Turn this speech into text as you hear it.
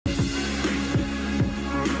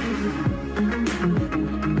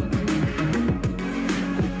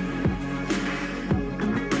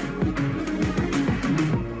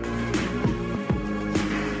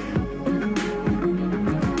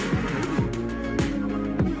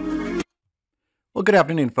Well, good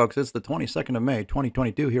afternoon, folks. It's the 22nd of May,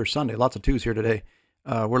 2022, here Sunday. Lots of twos here today.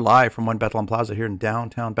 We're live from One Bethlehem Plaza here in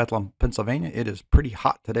downtown Bethlehem, Pennsylvania. It is pretty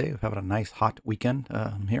hot today. We're having a nice hot weekend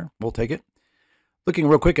here. We'll take it. Looking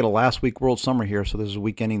real quick at a last week world summer here. So this is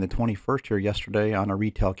week ending the 21st here yesterday on a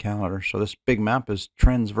retail calendar. So this big map is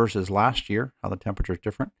trends versus last year, how the temperature is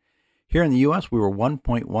different. Here in the U.S., we were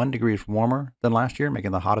 1.1 degrees warmer than last year,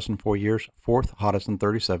 making the hottest in 4 years, fourth hottest in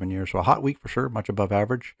 37 years. So a hot week for sure, much above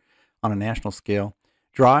average on a national scale.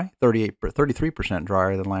 Dry, 33%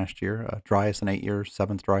 drier than last year, driest in 8 years,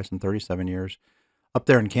 seventh driest in 37 years. Up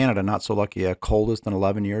there in Canada, not so lucky, coldest in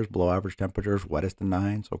 11 years, below average temperatures, wettest in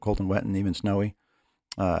 9, so cold and wet and even snowy.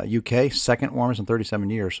 UK, second warmest in 37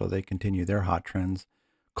 years, so they continue their hot trends.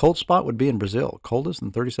 Cold spot would be in Brazil, coldest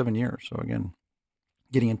in 37 years. So again,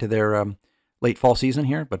 getting into their late fall season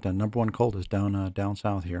here, but the number one cold is down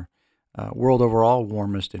south here. World overall,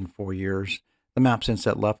 warmest in 4 years. The maps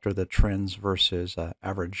inset left are the trends versus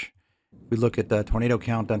average. We look at the tornado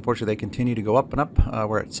count. Unfortunately, they continue to go up and up.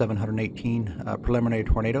 We're at 718 preliminary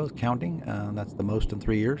tornadoes counting. That's the most in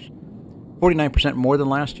 3 years. 49% more than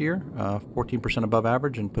last year, 14% above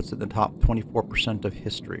average, and puts it in the top 24% of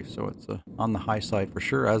history. So it's on the high side for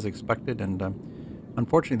sure, as expected. And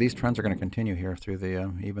unfortunately, these trends are going to continue here through the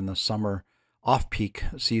even the summer off-peak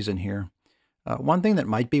season here. One thing that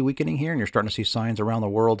might be weakening here, and you're starting to see signs around the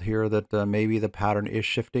world here that maybe the pattern is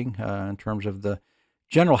shifting in terms of the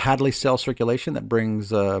general Hadley cell circulation that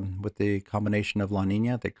brings, with the combination of La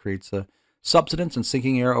Nina, that creates a subsidence and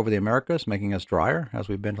sinking air over the Americas, making us drier, as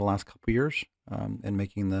we've been the last couple of years, and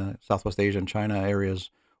making the Southwest Asia and China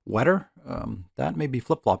areas wetter. That may be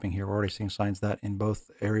flip-flopping here. We're already seeing signs of that in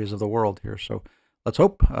both areas of the world here. So let's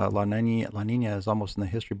hope. La Nina is almost in the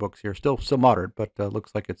history books here. Still moderate, but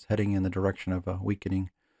looks like it's heading in the direction of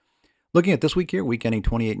weakening. Looking at this week here, week ending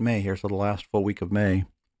 28 May here, so the last full week of May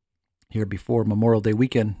here before Memorial Day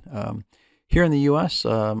weekend. Here in the U.S.,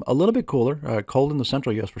 a little bit cooler. Cold in the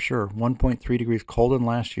central U.S. for sure. 1.3 degrees colder than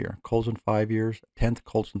last year. Coldest in 5 years. 10th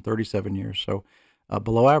coldest in 37 years. So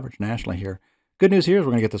below average nationally here. Good news here is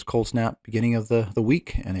we're going to get this cold snap beginning of the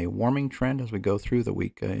week and a warming trend as we go through the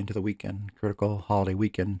week into the weekend, critical holiday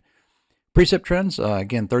weekend. Precip trends,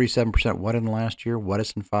 again, 37% wetter than last year,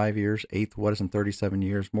 wettest in 5 years, 8th wettest in 37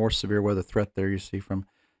 years. More severe weather threat there you see from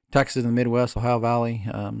Texas and the Midwest, Ohio Valley,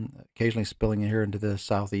 occasionally spilling in here into the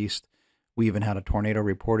southeast. We even had a tornado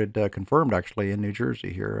reported, confirmed actually, in New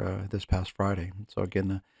Jersey here this past Friday. So again,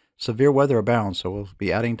 the severe weather abounds, so we'll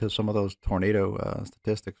be adding to some of those tornado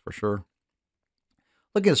statistics for sure.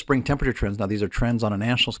 Looking at spring temperature trends, now these are trends on a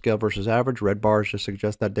national scale versus average. Red bars just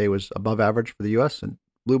suggest that day was above average for the U.S., and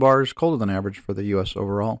blue bars colder than average for the U.S.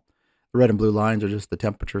 overall. The red and blue lines are just the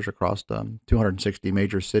temperatures across 260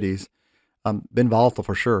 major cities. Been volatile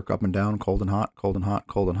for sure, up and down, cold and hot, cold and hot,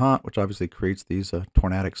 cold and hot, which obviously creates these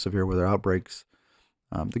tornadic severe weather outbreaks.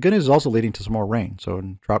 The good news is also leading to some more rain. So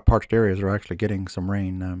in drought-parched areas are actually getting some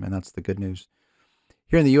rain, and that's the good news.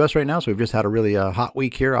 Here in the U.S. right now, so we've just had a really hot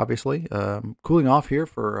week here, obviously. Cooling off here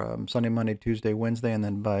for Sunday, Monday, Tuesday, Wednesday, and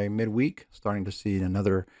then by midweek, starting to see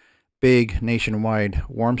another big nationwide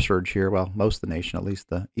warm surge here. Well, most of the nation, at least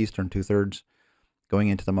the eastern two-thirds. Going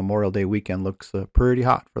into the Memorial Day weekend looks pretty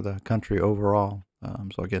hot for the country overall.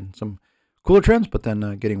 So again, some cooler trends, but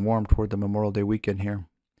then getting warm toward the Memorial Day weekend here.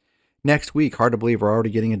 Next week, hard to believe we're already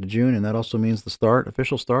getting into June, and that also means the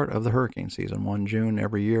official start of the hurricane season, 1 June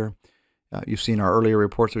every year. You've seen our earlier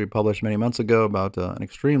reports that we published many months ago about an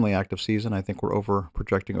extremely active season. I think we're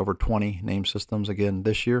projecting over 20 named systems again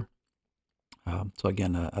this year. So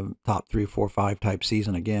again, a top 3, 4, 5 type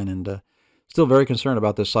season again, and still very concerned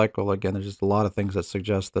about this cycle. Again, there's just a lot of things that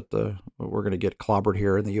suggest that we're going to get clobbered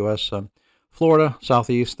here in the U.S. Florida,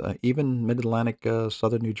 Southeast, even Mid-Atlantic,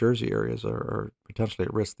 Southern New Jersey areas are potentially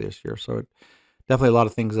at risk this year. So definitely a lot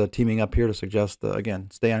of things teaming up here to suggest,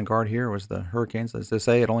 again, stay on guard here was the hurricanes. As they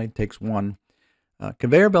say, it only takes one.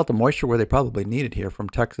 Conveyor belt of moisture where they probably need it here from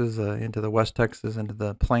Texas into the West Texas, into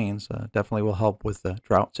the plains, definitely will help with the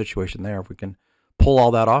drought situation there. If we can pull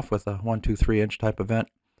all that off with a 1, 2, 3 inch type event.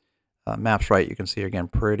 Maps right, you can see again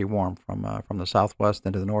pretty warm from the southwest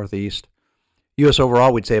into the northeast. U.S.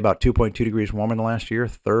 overall, we'd say about 2.2 degrees warmer than last year,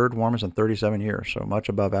 third warmest in 37 years, so much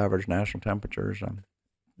above average national temperatures.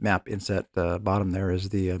 Map inset bottom there is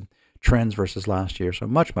the trends versus last year, so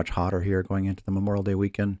much hotter here going into the Memorial Day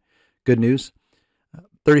weekend. Good news.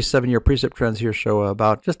 37-year precip trends here show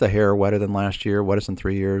about just a hair wetter than last year, wettest in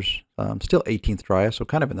 3 years. Still 18th driest, so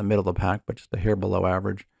kind of in the middle of the pack, but just a hair below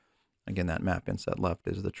average. Again, that map inset left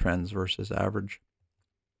is the trends versus average.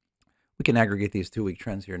 We can aggregate these 2-week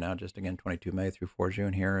trends here now, just again 22 May through 4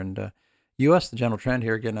 June here. And U.S., the general trend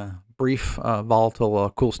here, again, a brief,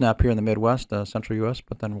 volatile, cool snap here in the Midwest, central U.S.,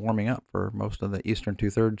 but then warming up for most of the eastern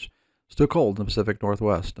two-thirds. Still cold in the Pacific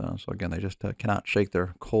Northwest. So again, they just cannot shake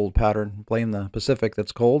their cold pattern. Blame the Pacific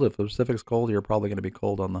that's cold. If the Pacific's cold, you're probably going to be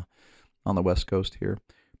cold on the West Coast here.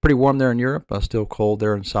 Pretty warm there in Europe. Still cold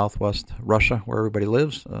there in southwest Russia, where everybody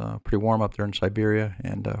lives. Pretty warm up there in Siberia,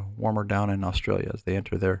 and warmer down in Australia as they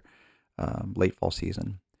enter their late fall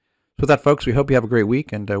season. So with that, folks, we hope you have a great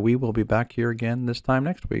week, and we will be back here again this time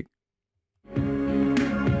next week.